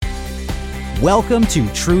Welcome to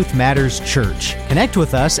Truth Matters Church. Connect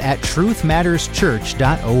with us at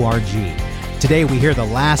truthmatterschurch.org. Today we hear the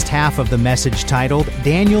last half of the message titled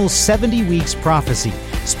Daniel's 70 Weeks Prophecy,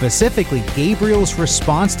 specifically Gabriel's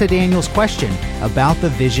response to Daniel's question about the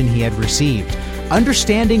vision he had received.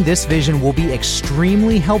 Understanding this vision will be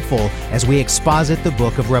extremely helpful as we exposit the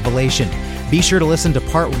book of Revelation. Be sure to listen to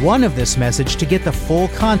part 1 of this message to get the full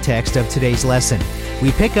context of today's lesson.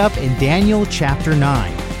 We pick up in Daniel chapter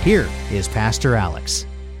 9. Here is Pastor Alex.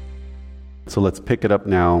 So let's pick it up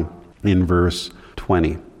now in verse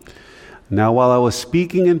 20. Now while I was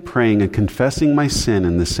speaking and praying and confessing my sin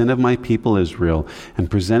and the sin of my people Israel, and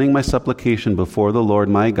presenting my supplication before the Lord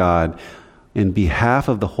my God, in behalf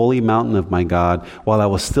of the holy mountain of my God, while I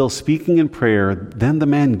was still speaking in prayer, then the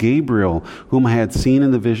man Gabriel, whom I had seen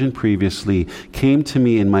in the vision previously, came to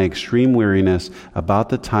me in my extreme weariness about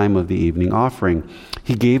the time of the evening offering.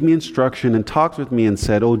 He gave me instruction and talked with me and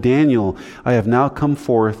said, O Daniel, I have now come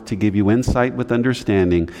forth to give you insight with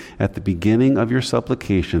understanding. At the beginning of your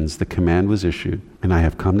supplications, the command was issued, and I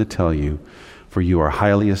have come to tell you, for you are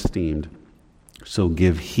highly esteemed. So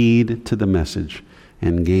give heed to the message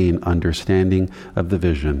and gain understanding of the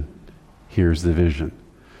vision. Here's the vision.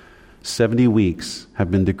 70 weeks have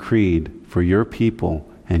been decreed for your people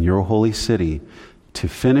and your holy city to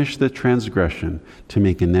finish the transgression, to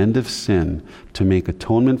make an end of sin, to make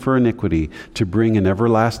atonement for iniquity, to bring an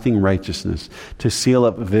everlasting righteousness, to seal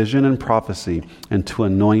up vision and prophecy, and to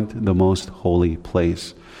anoint the most holy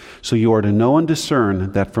place. So you are to know and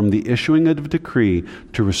discern that from the issuing of a decree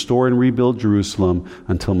to restore and rebuild Jerusalem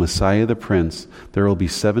until Messiah the Prince, there will be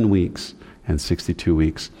 7 weeks and 62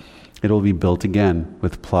 weeks. It will be built again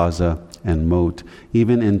with plaza and moat,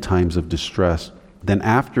 even in times of distress. Then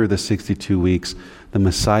after the 62 weeks, the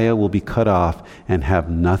Messiah will be cut off and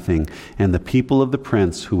have nothing, and the people of the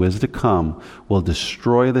Prince who is to come will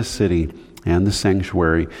destroy the city and the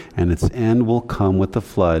sanctuary, and its end will come with the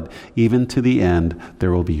flood. Even to the end,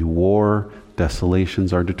 there will be war,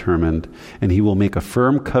 desolations are determined, and he will make a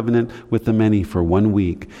firm covenant with the many for 1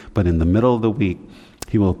 week, but in the middle of the week,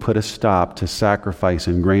 he will put a stop to sacrifice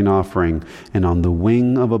and grain offering, and on the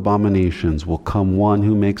wing of abominations will come one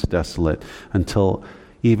who makes desolate, until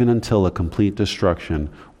a complete destruction,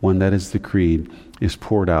 one that is decreed, is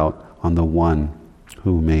poured out on the one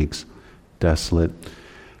who makes desolate.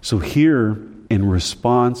 So here, in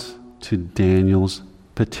response to Daniel's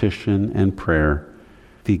petition and prayer,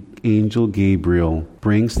 the angel Gabriel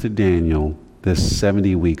brings to Daniel this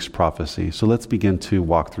 70 weeks prophecy. So let's begin to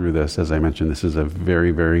walk through this. As I mentioned, this is a very,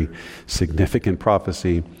 very significant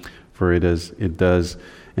prophecy, for it does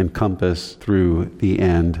encompass through the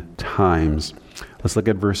end times. Let's look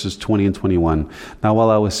at verses 20 and 21. Now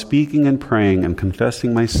while I was speaking and praying and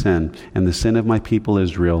confessing my sin and the sin of my people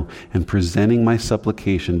Israel, and presenting my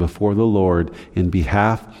supplication before the Lord in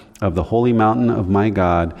behalf of the holy mountain of my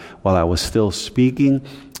God, while I was still speaking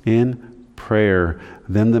in prayer,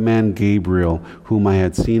 then the man Gabriel, whom I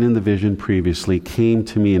had seen in the vision previously, came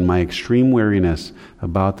to me in my extreme weariness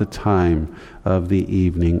about the time of the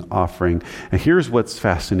evening offering. And here's what's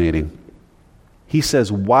fascinating. He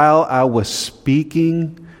says, while I was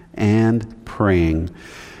speaking and praying.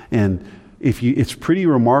 And it's pretty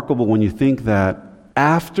remarkable when you think that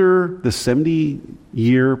after the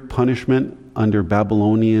 70-year punishment under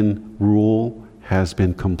Babylonian rule has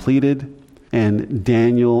been completed, and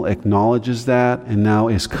Daniel acknowledges that and now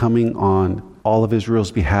is coming on all of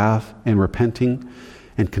Israel's behalf and repenting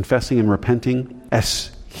and confessing and repenting,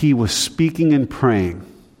 as he was speaking and praying,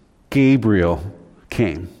 Gabriel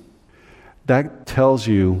came. That tells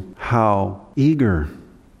you how eager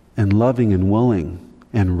and loving and willing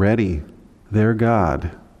and ready their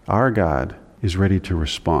God, our God, is ready to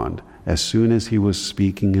respond. As soon as he was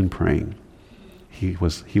speaking and praying, he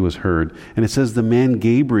was heard. And it says the man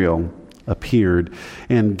Gabriel appeared.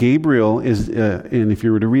 And Gabriel is, and if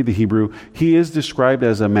you were to read the Hebrew, he is described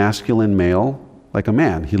as a masculine male, like a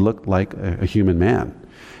man. He looked like a human man.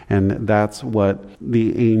 And that's what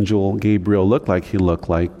the angel Gabriel looked like. He looked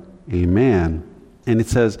like a man. And it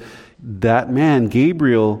says that man,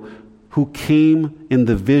 Gabriel, who came in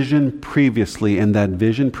the vision previously, and that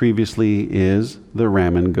vision previously is the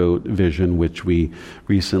ram and goat vision, which we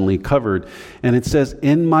recently covered. And it says,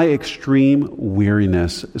 in my extreme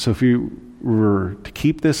weariness. So if you were to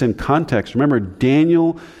keep this in context, remember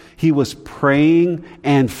Daniel, he was praying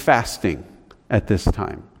and fasting at this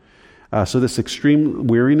time. So this extreme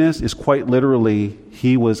weariness is quite literally,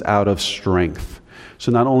 he was out of strength.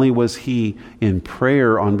 So not only was he in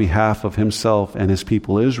prayer on behalf of himself and his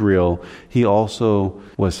people Israel, he also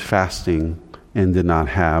was fasting and did not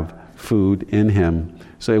have food in him.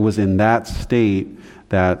 So it was in that state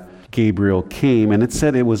that Gabriel came, and it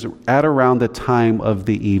said it was at around the time of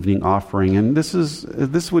the evening offering, and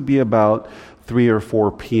this would be about 3 or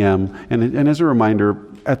 4 p.m. And as a reminder,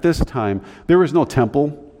 at this time there was no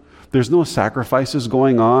temple, there's no sacrifices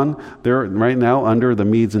going on. They're right now under the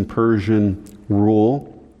Medes and Persian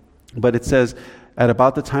rule, but it says at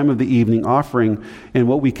about the time of the evening offering, and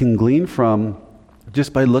what we can glean from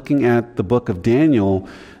just by looking at the book of Daniel,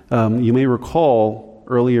 you may recall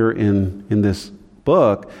earlier in this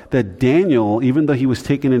book that Daniel, even though he was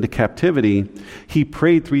taken into captivity, he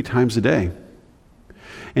prayed 3 times a day.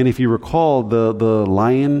 And if you recall the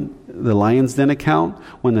Lion's Den account,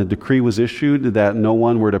 when the decree was issued that no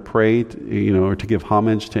one were to pray, or to give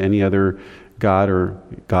homage to any other god or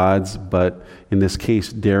gods, but in this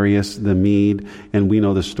case Darius the Mede, and we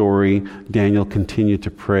know the story. Daniel continued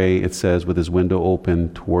to pray, it says, with his window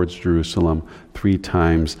open towards Jerusalem 3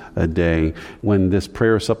 times a day. When this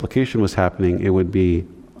prayer of supplication was happening, it would be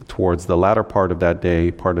towards the latter part of that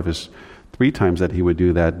day, part of his 3 times that he would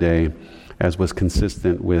do that day, as was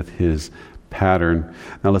consistent with his pattern.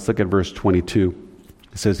 Now let's look at verse 22.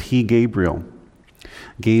 It says, "He, Gabriel,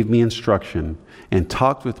 gave me instruction and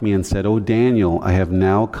talked with me and said, 'O Daniel, I have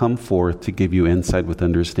now come forth to give you insight with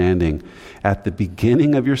understanding. At the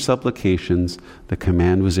beginning of your supplications, the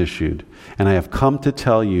command was issued, and I have come to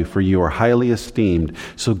tell you, for you are highly esteemed.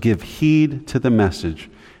 So give heed to the message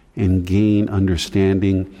and gain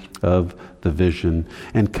understanding of the vision.'"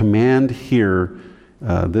 And command here,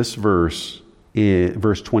 this verse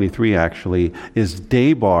 23 actually, is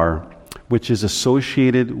debar, which is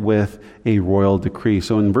associated with a royal decree.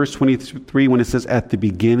 So in verse 23, when it says, "at the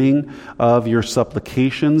beginning of your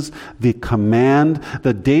supplications," the command,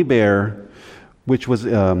 the debar, which was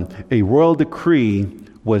a royal decree,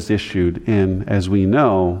 was issued. And as we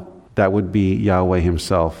know, that would be Yahweh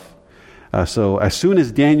himself. So as soon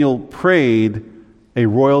as Daniel prayed, a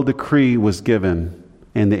royal decree was given,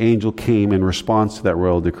 and the angel came in response to that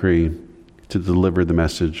royal decree to deliver the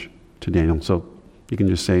message to Daniel. So you can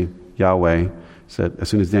just say, Yahweh said, as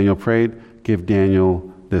soon as Daniel prayed, give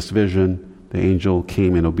Daniel this vision. The angel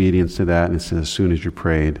came in obedience to that, and it says, as soon as you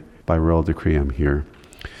prayed, by royal decree, I'm here.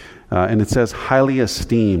 And it says, highly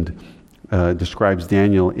esteemed, describes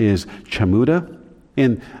Daniel, is Chamuda.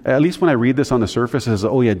 And at least when I read this on the surface, it says,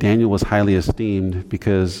 oh yeah, Daniel was highly esteemed,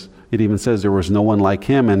 because it even says there was no one like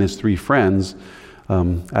him and his 3 friends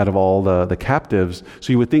out of all the captives.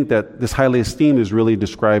 So you would think that this highly esteemed is really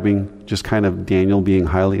describing just kind of Daniel being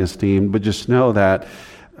highly esteemed. But just know that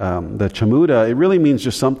the Chamuda, it really means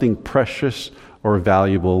just something precious or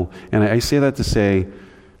valuable. And I say that to say,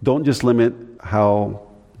 don't just limit how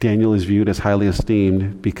Daniel is viewed as highly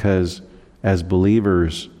esteemed, because as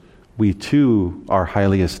believers, we too are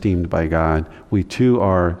highly esteemed by God. We too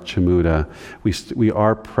are Chamuda. We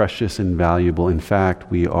are precious and valuable. In fact,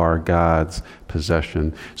 we are God's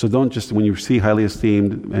possession. So don't just, when you see highly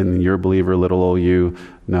esteemed and you're a believer, little old you,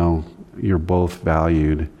 no, you're both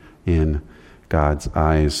valued in God's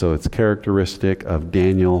eyes. So it's characteristic of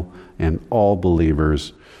Daniel and all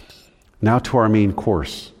believers. Now to our main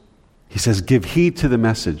course. He says, give heed to the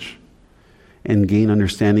message and gain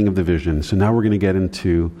understanding of the vision. So now we're going to get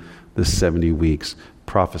into the 70 weeks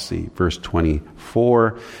prophecy. Verse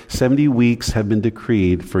 24, 70 weeks have been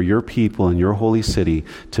decreed for your people and your holy city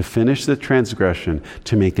to finish the transgression,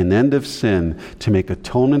 to make an end of sin, to make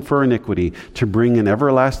atonement for iniquity, to bring in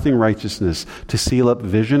everlasting righteousness, to seal up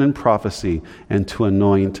vision and prophecy, and to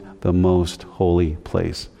anoint the most holy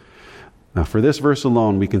place. Now for this verse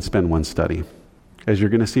alone, we can spend one study. As you're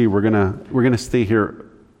going to see, we're going to stay here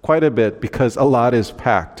quite a bit, because a lot is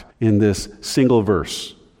packed in this single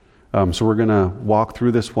verse. So we're going to walk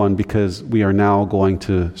through this one, because we are now going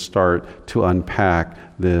to start to unpack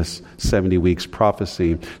this 70 weeks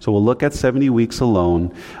prophecy. So we'll look at 70 weeks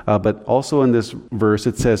alone, but also in this verse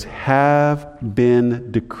it says, have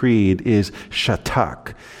been decreed is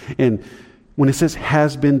shatak. And when it says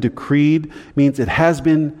has been decreed, means it has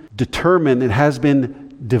been determined, it has been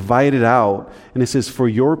divided out. And it says, for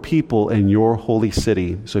your people and your holy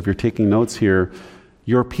city. So if you're taking notes here,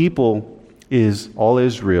 your people is all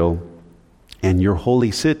Israel, and your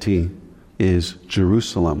holy city is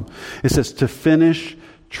Jerusalem. It says to finish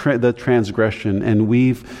the transgression, and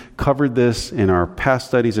we've covered this in our past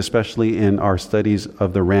studies, especially in our studies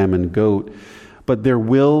of the ram and goat. But there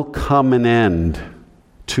will come an end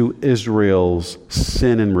to Israel's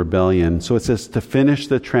sin and rebellion. So it says to finish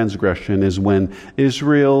the transgression is when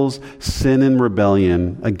Israel's sin and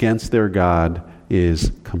rebellion against their God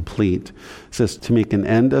is complete. It says to make an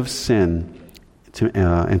end of sin,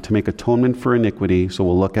 and to make atonement for iniquity. So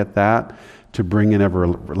we'll look at that. To bring in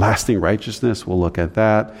everlasting righteousness, we'll look at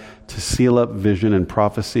that. To seal up vision and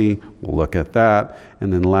prophecy, we'll look at that.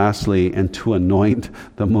 And then lastly, and to anoint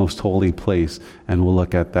the most holy place, and we'll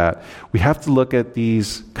look at that. We have to look at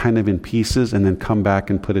these kind of in pieces and then come back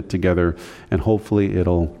and put it together, and hopefully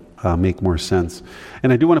it'll make more sense.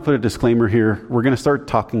 And I do want to put a disclaimer here. We're going to start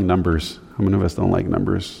talking numbers. How many of us don't like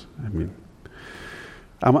numbers?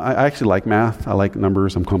 I actually like math. I like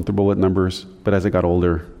numbers. I'm comfortable with numbers. But as I got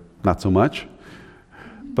older, not so much.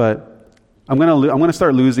 But I'm going to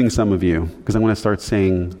start losing some of you because I'm going to start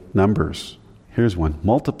saying numbers. Here's one: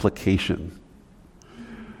 multiplication.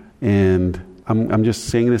 And I'm just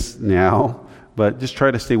saying this now, but just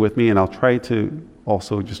try to stay with me, and I'll try to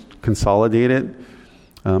also just consolidate it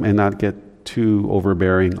and not get too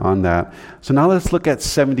overbearing on that. So now let's look at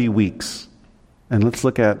 70 weeks, and let's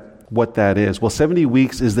look at what that is. Well, 70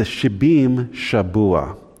 weeks is the Shibim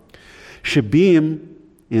Shabua. Shibim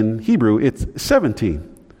in Hebrew, it's 70.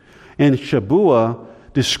 And Shabua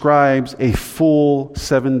describes a full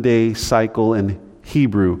 7-day cycle in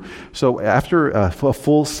Hebrew. So after a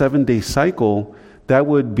full 7-day cycle, that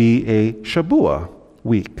would be a Shabua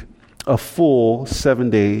week, a full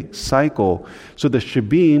 7-day cycle. So the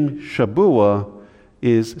Shibim Shabua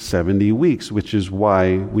is 70 weeks, which is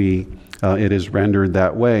why it is rendered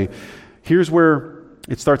that way. Here's where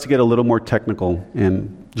it starts to get a little more technical,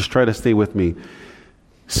 and just try to stay with me.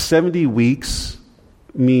 70 weeks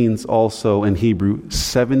means also in Hebrew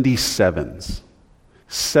 70 sevens.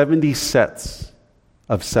 70 sets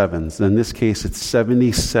of sevens. In this case, it's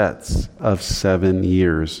 70 sets of 7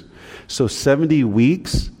 years. So 70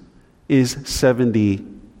 weeks is 70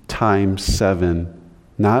 times 7,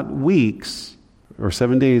 not weeks or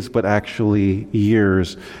 7 days, but actually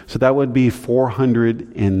years. So that would be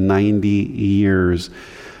 490 years.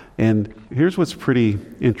 And here's what's pretty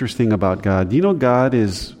interesting about God. Do you know God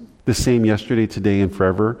is the same yesterday, today, and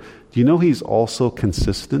forever? Do you know He's also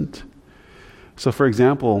consistent? So for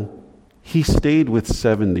example, He stayed with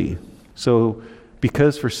 70. So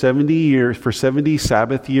because for 70 years, for 70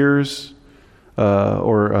 Sabbath years,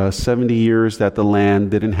 or 70 years that the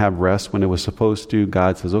land didn't have rest when it was supposed to,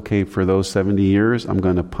 God says, okay, for those 70 years, I'm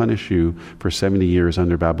going to punish you for 70 years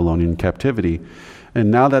under Babylonian captivity. And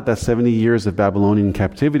now that 70 years of Babylonian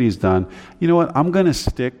captivity is done, you know what? I'm going to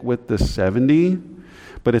stick with the 70,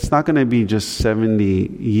 but it's not going to be just 70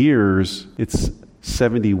 years. It's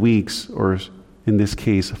 70 weeks, or in this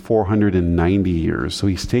case, 490 years. So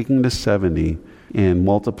He's taking the 70 and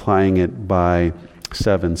multiplying it by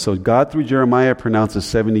 7. So God through Jeremiah pronounced a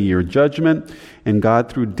 70-year judgment, and God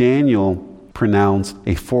through Daniel pronounced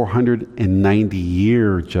a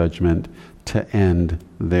 490-year judgment to end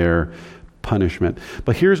their punishment.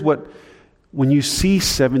 But here's when you see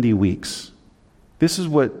 70 weeks, this is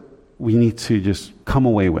what we need to just come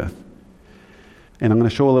away with. And I'm going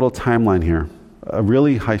to show a little timeline here, a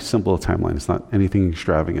really simple timeline. It's not anything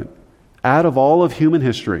extravagant. Out of all of human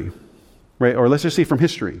history, right, or let's just say from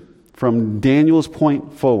history, from Daniel's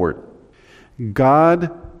point forward, God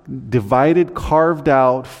carved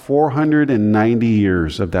out 490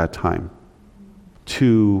 years of that time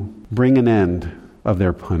to bring an end of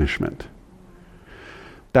their punishment.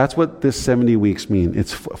 That's what this 70 weeks mean.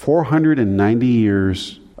 It's 490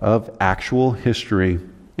 years of actual history,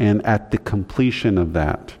 and at the completion of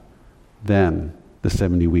that, then the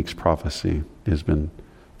 70 weeks prophecy has been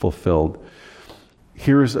fulfilled.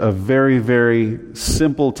 Here's a very, very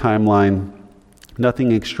simple timeline,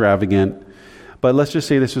 nothing extravagant, but let's just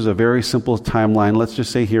say this is a very simple timeline. Let's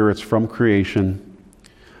just say here it's from creation,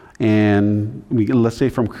 and let's say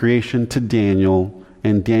from creation to Daniel,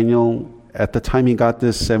 and Daniel, at the time he got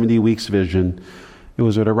this 70 weeks vision, it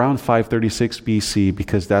was at around 536 BC,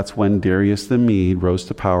 because that's when Darius the Mede rose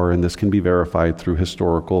to power, and this can be verified through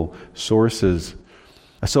historical sources.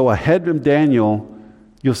 So ahead of Daniel,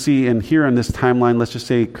 you'll see, and here on this timeline, let's just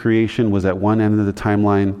say creation was at one end of the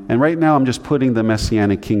timeline. And right now I'm just putting the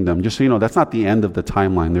Messianic kingdom. Just so you know, that's not the end of the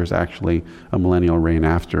timeline. There's actually a millennial reign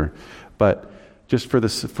after. But just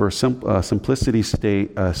for simplicity's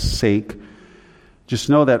sake, just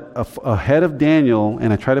know that ahead of Daniel,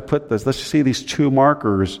 and I try to put this, let's just say these two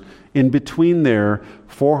markers, in between there,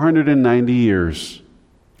 490 years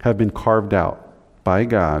have been carved out by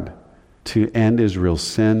God to end Israel's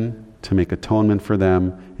sin, to make atonement for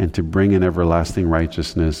them, and to bring in everlasting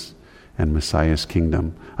righteousness and Messiah's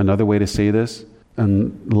kingdom. Another way to say this,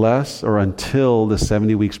 unless or until the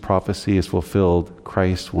 70 weeks prophecy is fulfilled,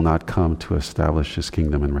 Christ will not come to establish His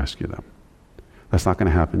kingdom and rescue them. That's not going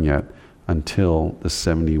to happen yet until the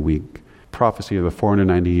 70-week prophecy of the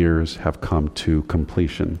 490 years have come to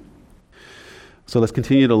completion. So let's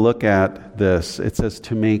continue to look at this. It says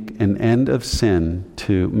to make an end of sin,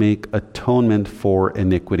 to make atonement for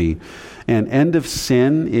iniquity. And end of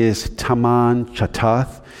sin is taman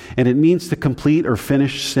chatath, and it means to complete or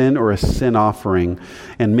finish sin or a sin offering.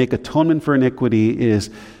 And make atonement for iniquity is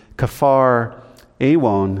kafar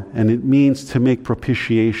awon, and it means to make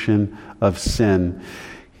propitiation of sin.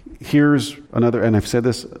 Here's another, and I've said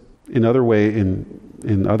this in other way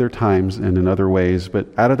in other times and in other ways, but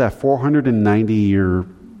out of that 490-year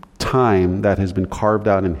time that has been carved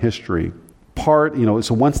out in history, so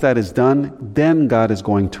once that is done, then God is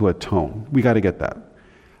going to atone. We got to get that.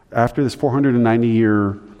 After this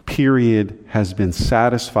 490-year period has been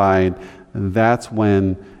satisfied, that's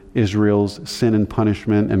when Israel's sin and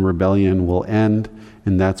punishment and rebellion will end,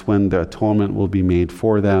 and that's when the atonement will be made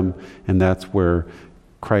for them, and that's where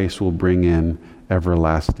Christ will bring in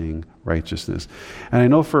everlasting righteousness. And I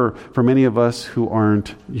know for many of us who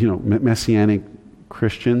aren't, Messianic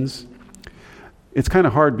Christians, it's kind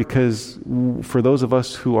of hard because for those of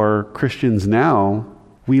us who are Christians now,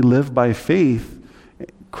 we live by faith.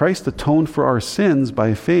 Christ atoned for our sins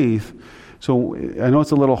by faith. So I know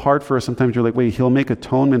it's a little hard for us. Sometimes you're like, wait, he'll make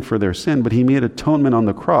atonement for their sin, but he made atonement on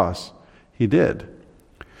the cross. He did.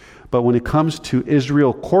 But when it comes to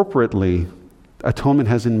Israel corporately, atonement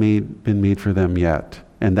hasn't been made for them yet.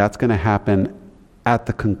 And that's going to happen at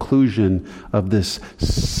the conclusion of this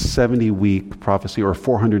 70-week prophecy, or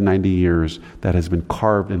 490 years that has been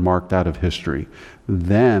carved and marked out of history.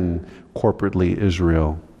 Then corporately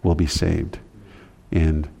Israel will be saved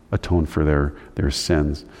and atone for their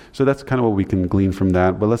sins. So that's kind of what we can glean from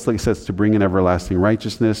that. But let's, like it says, to bring in everlasting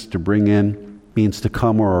righteousness. To bring in means to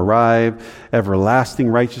come or arrive. Everlasting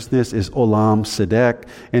righteousness is olam sedek,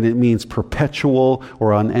 and it means perpetual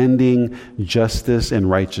or unending justice and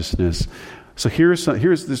righteousness. So here's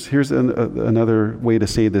another way to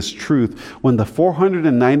say this truth. When the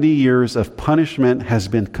 490 years of punishment has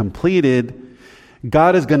been completed,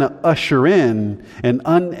 God is going to usher in an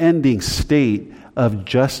unending state of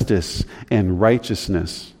justice and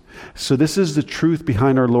righteousness. So this is the truth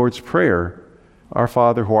behind our Lord's Prayer. Our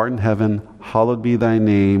Father who art in heaven, hallowed be thy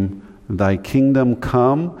name. Thy kingdom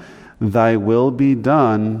come, thy will be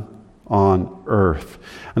done on earth.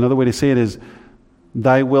 Another way to say it is,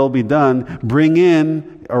 thy will be done. Bring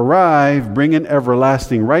in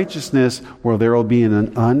everlasting righteousness, where there will be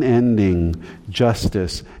an unending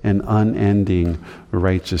justice and unending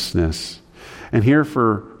righteousness. And here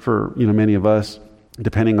for many of us,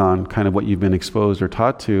 depending on kind of what you've been exposed or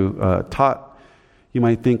taught, you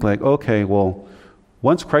might think like, okay, well,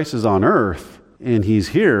 once Christ is on earth and he's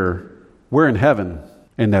here, we're in heaven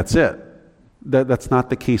and that's it. That's not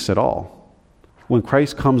the case at all. When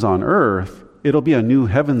Christ comes on earth, it'll be a new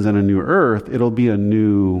heavens and a new earth. It'll be a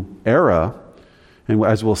new era. And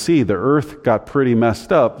as we'll see, the earth got pretty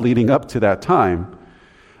messed up leading up to that time.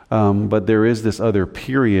 But there is this other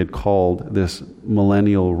period called this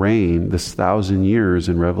millennial reign, this 1,000 years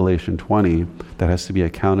in Revelation 20 that has to be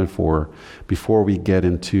accounted for before we get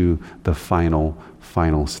into the final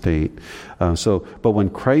state. But when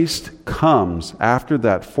Christ comes, after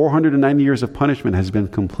that 490 years of punishment has been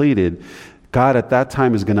completed, God at that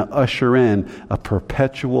time is going to usher in a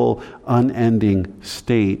perpetual, unending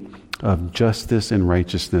state of justice and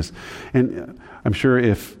righteousness. And I'm sure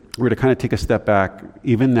if we were to kind of take a step back,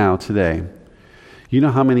 even now, today, you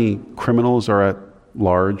know how many criminals are at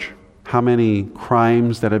large? How many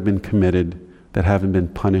crimes that have been committed that haven't been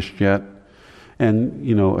punished yet? And,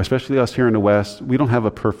 especially us here in the West, we don't have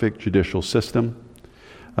a perfect judicial system.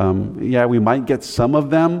 We might get some of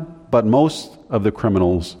them, but most of the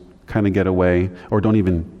criminals kind of get away or don't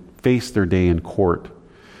even face their day in court.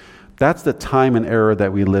 That's the time and era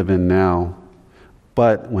that we live in now.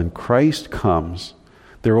 But when Christ comes,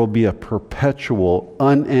 there will be a perpetual,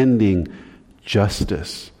 unending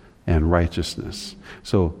justice and righteousness.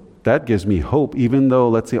 So that gives me hope, even though,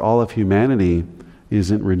 let's say, all of humanity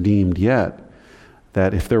isn't redeemed yet,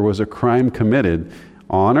 that if there was a crime committed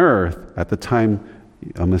on earth at the time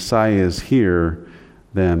a Messiah is here,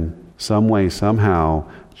 then some way, somehow,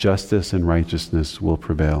 justice and righteousness will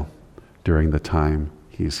prevail during the time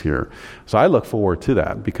he's here. So I look forward to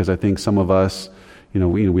that, because I think some of us, we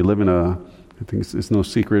live in I think it's no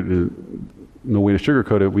secret, no way to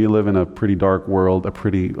sugarcoat it, we live in a pretty dark world,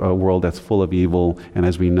 a world that's full of evil, and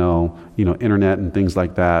as we know, internet and things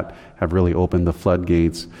like that have really opened the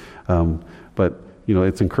floodgates. But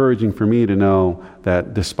it's encouraging for me to know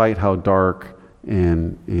that despite how dark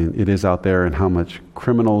and it is out there, and how much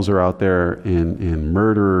criminals are out there, and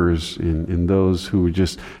murderers, and those who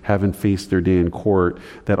just haven't faced their day in court,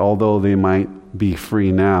 that although they might be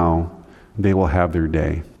free now, they will have their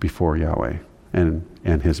day before Yahweh.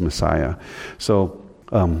 and his Messiah. So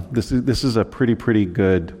this is a pretty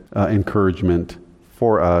good encouragement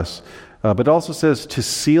for us. But it also says to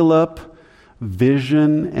seal up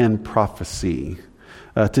vision and prophecy.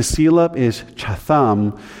 To seal up is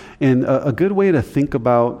chatham, and a good way to think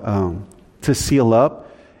about to seal up,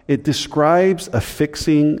 it describes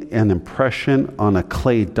affixing an impression on a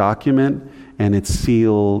clay document, and it's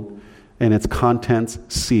sealed, and its contents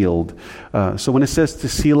sealed. So when it says to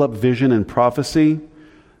seal up vision and prophecy,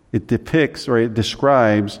 it depicts, or it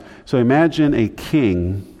describes, so imagine a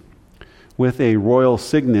king with a royal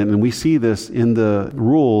signet, and we see this in the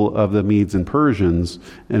rule of the Medes and Persians,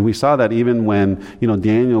 and we saw that even when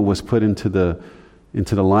Daniel was put into the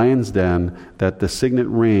lion's den, that the signet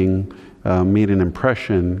ring made an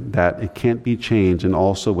impression that it can't be changed, and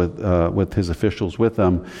also with his officials with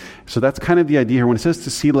them. So that's kind of the idea here. When it says to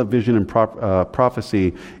seal up vision and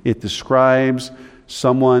prophecy, it describes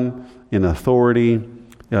someone in authority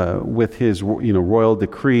with his royal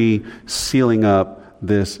decree sealing up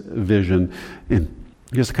this vision. And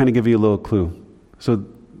just to kind of give you a little clue. So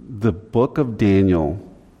the book of Daniel,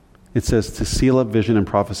 it says to seal up vision and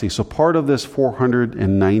prophecy. So part of this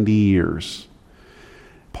 490 years,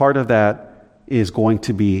 part of that is going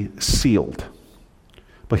to be sealed.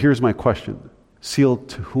 But here's my question. Sealed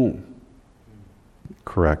to whom?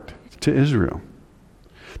 Correct. To Israel.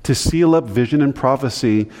 To seal up vision and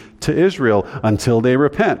prophecy to Israel until they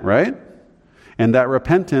repent, right? And that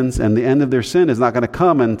repentance and the end of their sin is not going to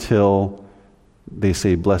come until they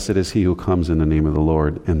say, blessed is he who comes in the name of the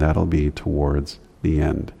Lord, and that'll be towards the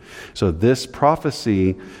end. So this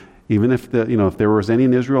prophecy, even if if there was any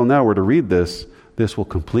in Israel now were to read this will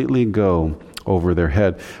completely go over their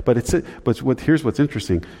head. But here's what's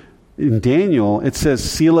interesting. In Daniel, it says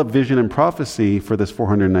seal up vision and prophecy for this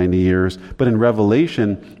 490 years, but in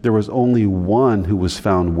Revelation, there was only one who was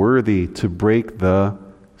found worthy to break the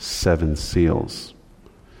 7 seals.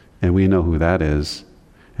 And we know who that is,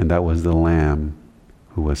 and that was the Lamb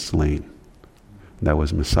who was slain. That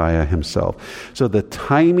was Messiah himself. So the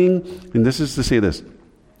timing, and this is to say this,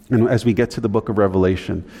 and as we get to the book of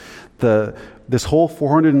Revelation, this whole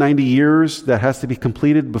 490 years that has to be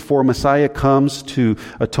completed before Messiah comes to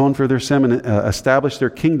atone for their sin and establish their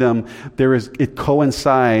kingdom, it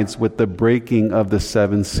coincides with the breaking of the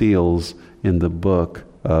 7 seals in the book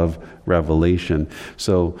of Revelation.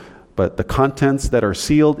 So, but the contents that are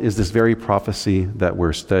sealed is this very prophecy that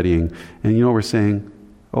we're studying. And we're saying,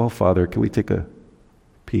 oh, Father, can we take a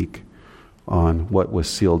peek on what was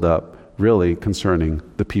sealed up, really concerning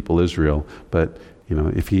the people Israel? But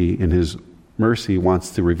if he, in his mercy,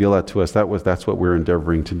 wants to reveal that to us, that's what we're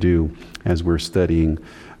endeavoring to do as we're studying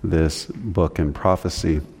this book and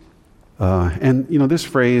prophecy. And this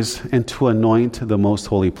phrase, and to anoint the most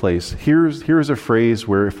holy place. Here's a phrase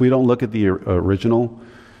where if we don't look at the original,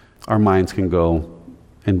 our minds can go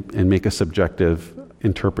and make a subjective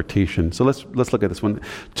interpretation. So let's look at this one.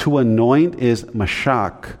 To anoint is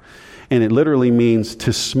mashak, and it literally means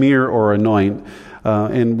to smear or anoint.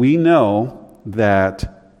 And we know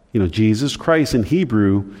that Jesus Christ in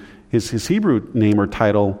Hebrew, his Hebrew name or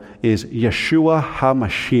title is Yeshua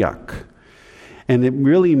HaMashiach. And it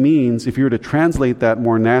really means, if you were to translate that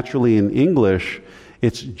more naturally in English,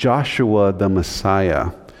 it's Joshua the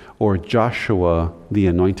Messiah, or Joshua the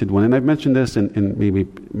Anointed One. And I've mentioned this in maybe,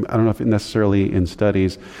 I don't know if necessarily in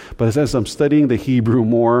studies, but as I'm studying the Hebrew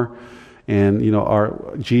more, and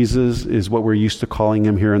our Jesus is what we're used to calling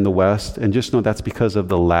him here in the West, and just know that's because of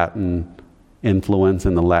the Latin influence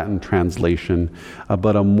and the Latin translation,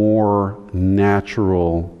 but a more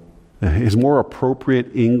natural, his more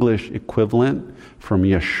appropriate English equivalent from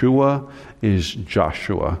Yeshua is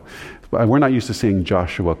Joshua. We're not used to saying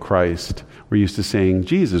Joshua Christ. We're used to saying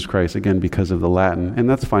Jesus Christ, again, because of the Latin. And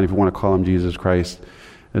that's fine if you want to call him Jesus Christ,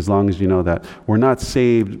 as long as you know that. We're not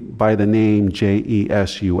saved by the name Jesus.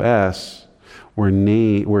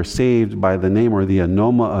 We're saved by the name or the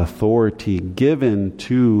anoma authority given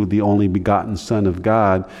to the only begotten Son of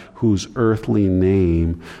God, whose earthly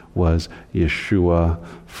name was Yeshua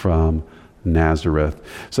from Nazareth.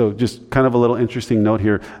 So just kind of a little interesting note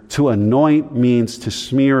here. To anoint means to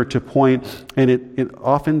smear, to point, and it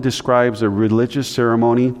often describes a religious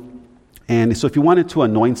ceremony. And so if you wanted to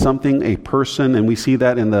anoint something, a person, and we see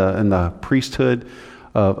that in the priesthood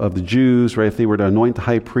of the Jews, right? If they were to anoint the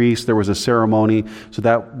high priest, there was a ceremony, so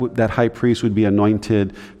that high priest would be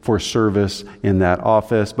anointed for service in that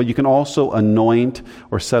office. But you can also anoint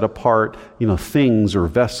or set apart, things or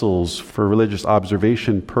vessels for religious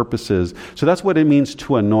observation purposes. So that's what it means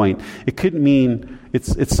to anoint. It could mean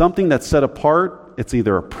it's something that's set apart. It's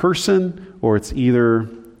either a person or it's either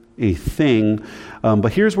a thing.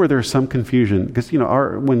 But here's where there's some confusion, because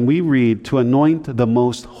when we read to anoint the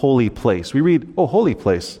most holy place, we read, oh, holy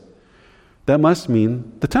place. That must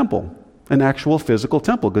mean the temple, an actual physical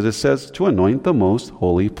temple, because it says to anoint the most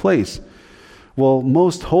holy place. Well,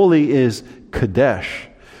 most holy is Kadesh,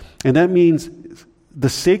 and that means the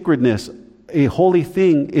sacredness, a holy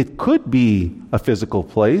thing. It could be a physical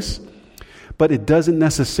place, but it doesn't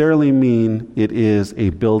necessarily mean it is a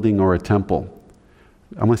building or a temple.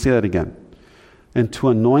 I'm going to say that again. And to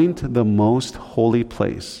anoint the most holy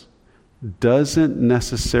place doesn't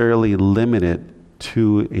necessarily limit it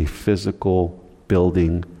to a physical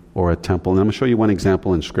building or a temple. And I'm going to show you one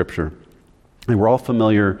example in Scripture. And we're all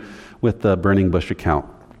familiar with the burning bush account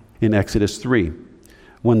in Exodus 3.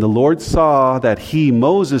 When the Lord saw that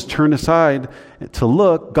Moses, turned aside to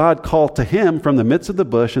look, God called to him from the midst of the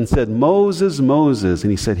bush and said, Moses, Moses.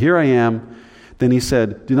 And he said, here I am. Then he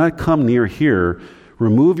said, do not come near here.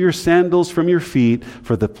 Remove your sandals from your feet,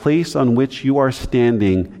 for the place on which you are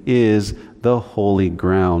standing is the holy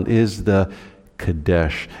ground, is the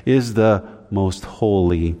Kadesh, is the most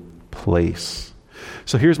holy place.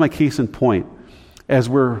 So here's my case in point. As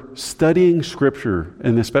we're studying Scripture,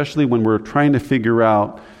 and especially when we're trying to figure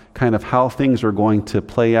out kind of how things are going to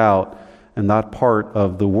play out in that part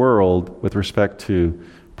of the world with respect to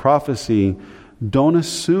prophecy, don't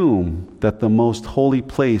assume that the most holy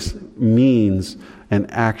place means an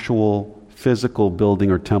actual physical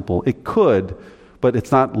building or temple. It could, but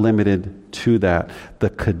it's not limited to that. The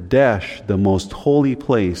Kadesh, the most holy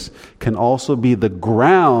place, can also be the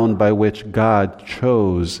ground by which God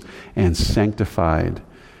chose and sanctified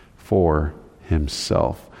for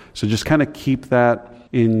himself. So just kind of keep that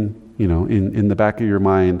in the back of your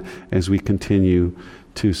mind as we continue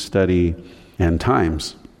to study end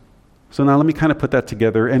times. So now let me kind of put that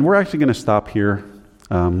together, and we're actually going to stop here,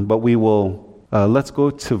 but we will, let's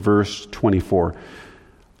go to verse 24.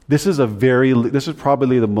 This is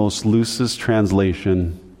probably the most loosest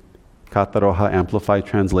translation, Kataroha Amplified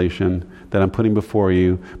Translation, that I'm putting before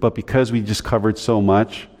you. But because we just covered so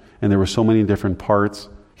much and there were so many different parts,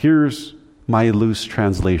 here's my loose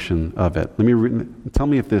translation of it. Tell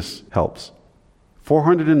me if this helps.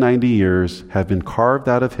 490 years have been carved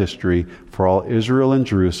out of history for all Israel and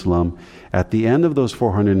Jerusalem. At the end of those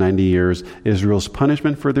 490 years, Israel's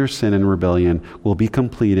punishment for their sin and rebellion will be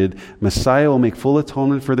completed. Messiah will make full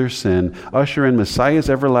atonement for their sin, usher in Messiah's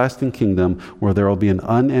everlasting kingdom, where there will be an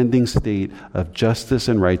unending state of justice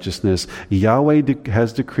and righteousness. Yahweh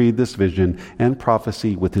has decreed this vision and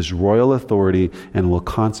prophecy with his royal authority and will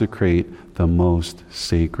consecrate the most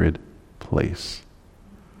sacred place.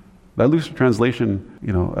 That loose translation,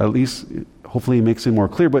 at least hopefully makes it more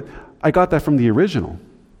clear, but I got that from the original.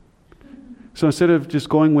 So instead of just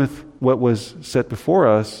going with what was set before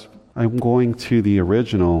us, I'm going to the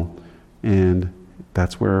original, and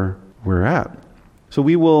that's where we're at. So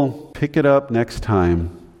we will pick it up next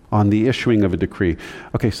time on the issuing of a decree.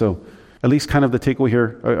 Okay, so at least kind of the takeaway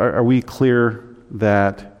here, are we clear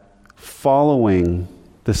that following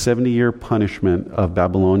the 70-year punishment of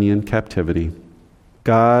Babylonian captivity,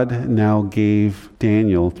 God now gave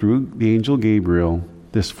Daniel, through the angel Gabriel,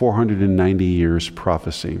 this 490 years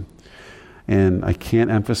prophecy. And I can't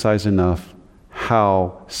emphasize enough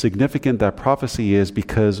how significant that prophecy is,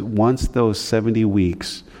 because once those 70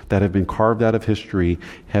 weeks that have been carved out of history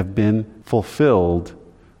have been fulfilled,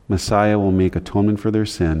 Messiah will make atonement for their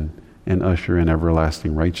sin and usher in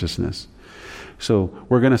everlasting righteousness. So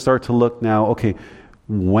we're going to start to look now, okay,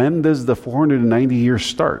 when does the 490 years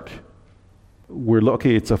start?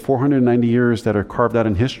 It's a 490 years that are carved out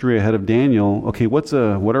in history ahead of Daniel. Okay, what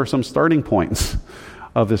are some starting points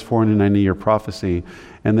of this 490-year prophecy?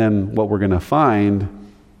 And then what we're going to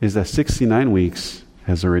find is that 69 weeks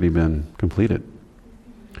has already been completed.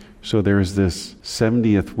 So there's this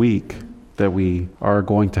 70th week that we are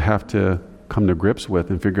going to have to come to grips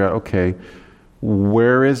with and figure out, okay,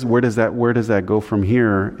 where does that go from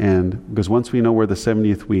here? And because once we know where the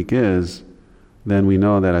 70th week is, then we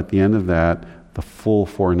know that at the end of that, the full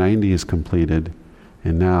 490 is completed,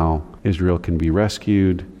 and now Israel can be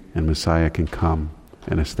rescued and Messiah can come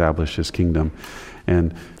and establish his kingdom.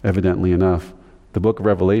 And evidently enough, the book of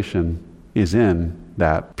Revelation is in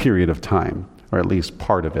that period of time, or at least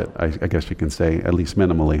part of it, I guess you can say, at least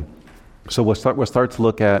minimally. So we'll start to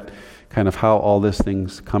look at kind of how all these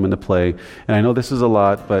things come into play. And I know this is a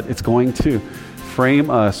lot, but it's going to frame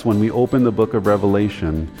us when we open the book of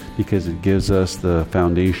Revelation, because it gives us the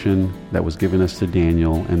foundation that was given us to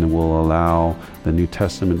Daniel, and it will allow the New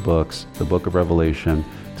Testament books, the book of Revelation,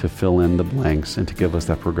 to fill in the blanks and to give us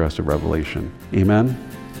that progressive revelation. Amen?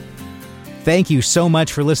 Thank you so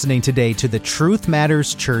much for listening today to the Truth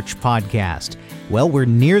Matters Church podcast. Well, we're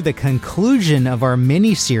near the conclusion of our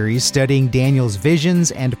mini-series studying Daniel's visions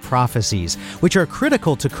and prophecies, which are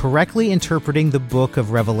critical to correctly interpreting the book of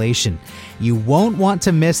Revelation. You won't want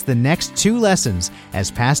to miss the next 2 lessons as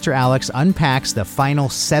Pastor Alex unpacks the final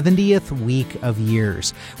 70th week of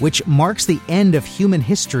years, which marks the end of human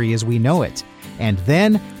history as we know it. And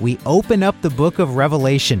then we open up the book of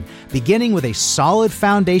Revelation, beginning with a solid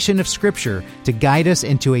foundation of Scripture to guide us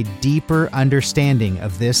into a deeper understanding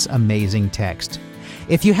of this amazing text.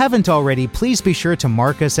 If you haven't already, please be sure to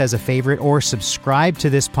mark us as a favorite or subscribe to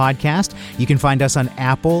this podcast. You can find us on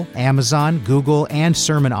Apple, Amazon, Google, and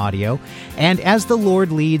Sermon Audio. And as the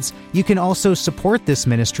Lord leads, you can also support this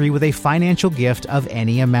ministry with a financial gift of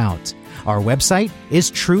any amount. Our website is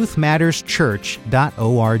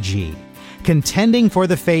truthmatterschurch.org. Contending for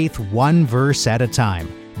the faith one verse at a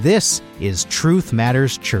time. This is Truth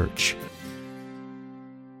Matters Church.